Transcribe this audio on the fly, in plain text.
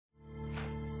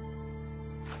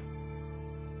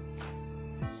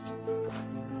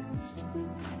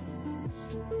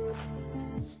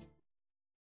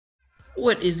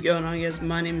What is going on, guys?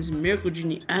 My name is Miracle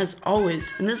Genie as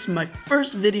always, and this is my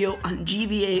first video on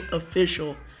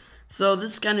GVAofficial. So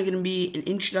this is kind of going to be an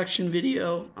introduction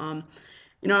video.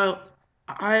 You know,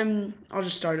 I'll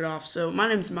just start it off. So my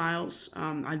name's Miles.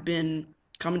 I've been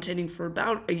commentating for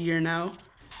about a year now,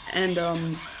 and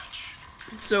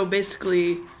so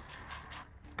basically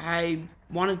I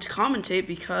wanted to commentate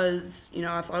because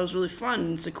I thought it was really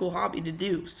fun. It's a cool hobby to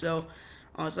do. So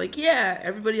I was like, yeah,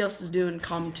 everybody else is doing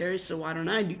commentary, so why don't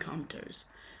I do commentaries?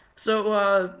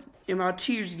 So about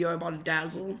 2 years ago, I bought a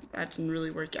Dazzle. That didn't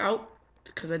really work out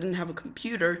because I didn't have a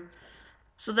computer.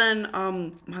 So then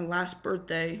my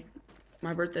birthday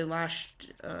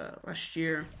last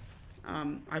year,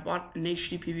 I bought an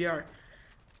HD PVR,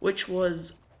 which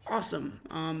was awesome.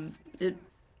 It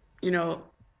you know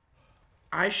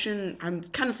I'm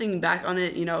kind of thinking back on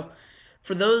it,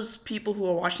 for those people who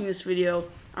are watching this video,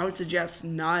 I would suggest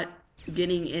not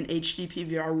getting an HD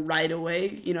PVR right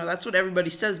away. That's what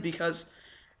everybody says because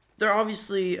they're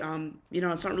obviously,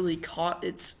 it's not really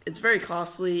it's very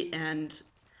costly, and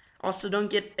also don't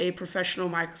get a professional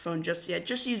microphone just yet.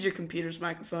 Just use your computer's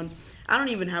microphone. I don't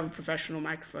even have a professional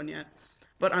microphone yet,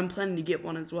 but I'm planning to get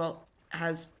one as well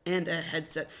and a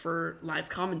headset for live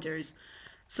commentaries.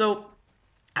 So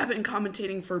I've been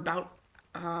commentating for about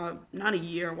not a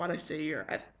year. Why'd I say a year?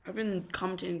 I've been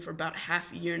commentating for about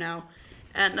half a year now,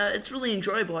 and it's really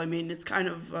enjoyable. I mean, it's kind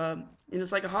of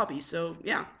it's like a hobby. So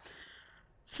yeah.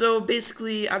 So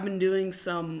basically, I've been doing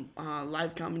some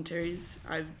live commentaries.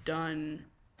 I've done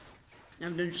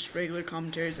just regular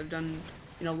commentaries. I've done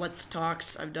Let's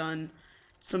Talks. I've done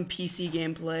some PC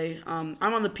gameplay. I'm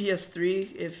on the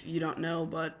PS3 if you don't know,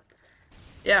 but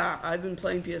yeah, I've been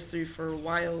playing PS3 for a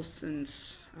while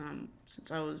since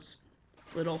I was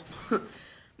little.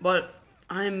 But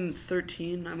I'm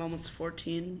 13, I'm almost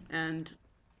 14, and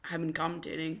I've been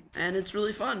commentating, and it's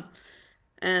really fun.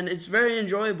 And it's very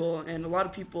enjoyable, and a lot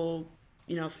of people,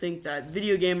 think that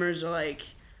video gamers are like,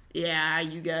 yeah,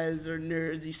 you guys are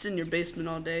nerds, you sit in your basement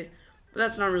all day. But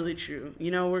that's not really true.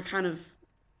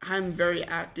 I'm very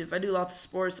active. I do lots of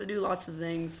sports, I do lots of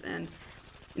things, and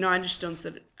I just don't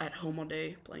sit at home all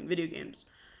day playing video games.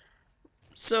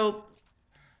 So,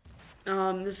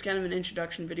 this is kind of an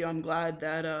introduction video. I'm glad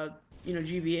that,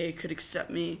 GVA could accept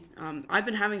me. I've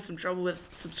been having some trouble with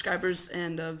subscribers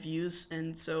and views,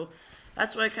 and so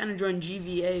that's why I kind of joined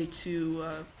GVA to,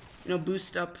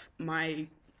 boost up my,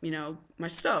 my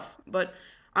stuff. But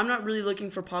I'm not really looking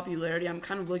for popularity. I'm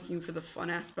kind of looking for the fun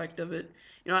aspect of it.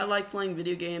 I like playing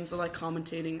video games. I like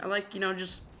commentating. I like,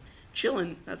 just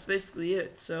chilling. That's basically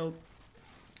it. So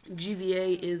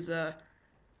GVA is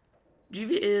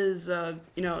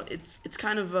it's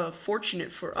kind of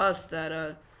fortunate for us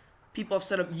that people have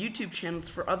set up YouTube channels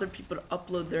for other people to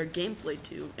upload their gameplay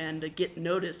to and get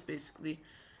noticed, basically.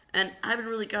 And I haven't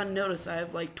really gotten noticed. I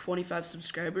have like 25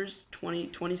 subscribers,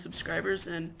 20 subscribers,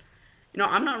 and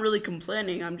I'm not really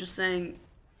complaining. I'm just saying,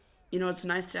 it's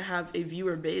nice to have a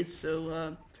viewer base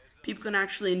so people can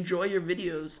actually enjoy your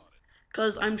videos.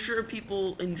 Because I'm sure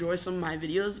people enjoy some of my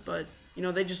videos, but,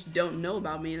 they just don't know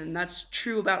about me. And that's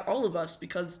true about all of us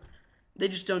because they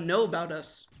just don't know about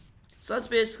us. So that's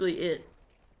basically it.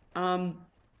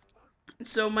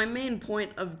 So my main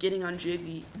point of getting on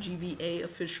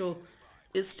GVAofficial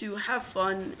is to have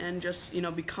fun and just,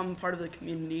 become part of the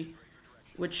community.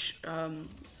 Which, I'm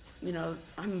a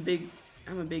big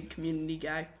community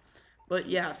guy. But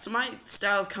yeah, so my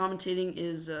style of commentating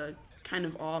is kind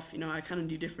of off. I kind of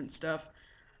do different stuff.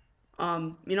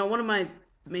 One of my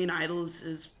main idols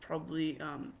is probably,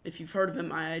 if you've heard of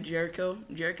him, Jericho.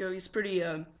 Jericho, he's pretty,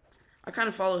 I kind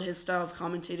of follow his style of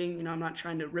commentating. I'm not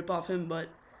trying to rip off him, but,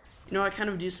 I kind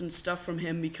of do some stuff from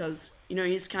him because,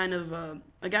 he's kind of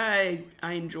a guy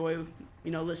I enjoy,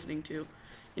 listening to.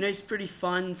 He's pretty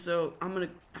fun, so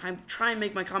I try and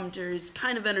make my commentaries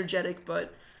kind of energetic,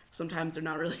 but sometimes they're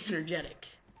not really energetic.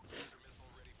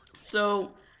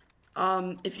 So,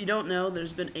 if you don't know,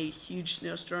 there's been a huge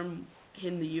snowstorm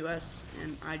in the US,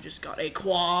 and I just got a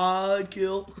quad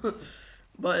kill.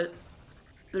 But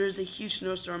there's a huge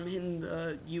snowstorm in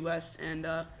the US, and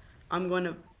I'm going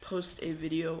to post a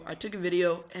video. I took a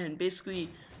video, and basically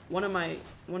one of my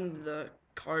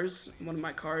cars,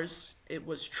 it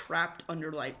was trapped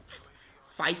under like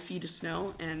 5 feet of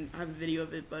snow, and I have a video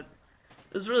of it, but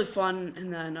it was really fun.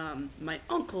 And then my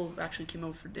uncle actually came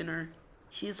over for dinner.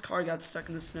 His car got stuck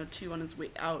in the snow too on his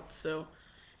way out. So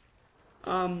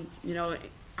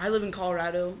I live in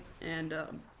Colorado, and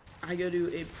I go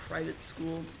to a private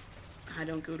school. I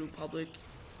don't go to public.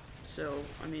 So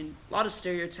I mean, a lot of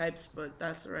stereotypes, but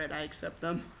that's alright, I accept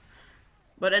them.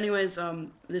 But anyways,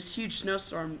 this huge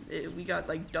snowstorm, we got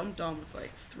like dumped on with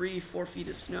like 3-4 feet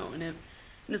of snow, and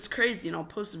it's crazy. And I'll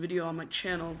post a video on my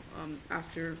channel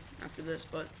after this,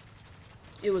 but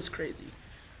it was crazy.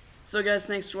 So guys,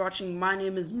 thanks for watching. My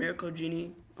name is Miracle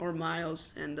Genie, or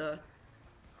Miles, and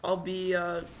I'll be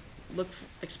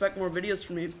expect more videos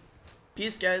from me.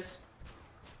 Peace, guys.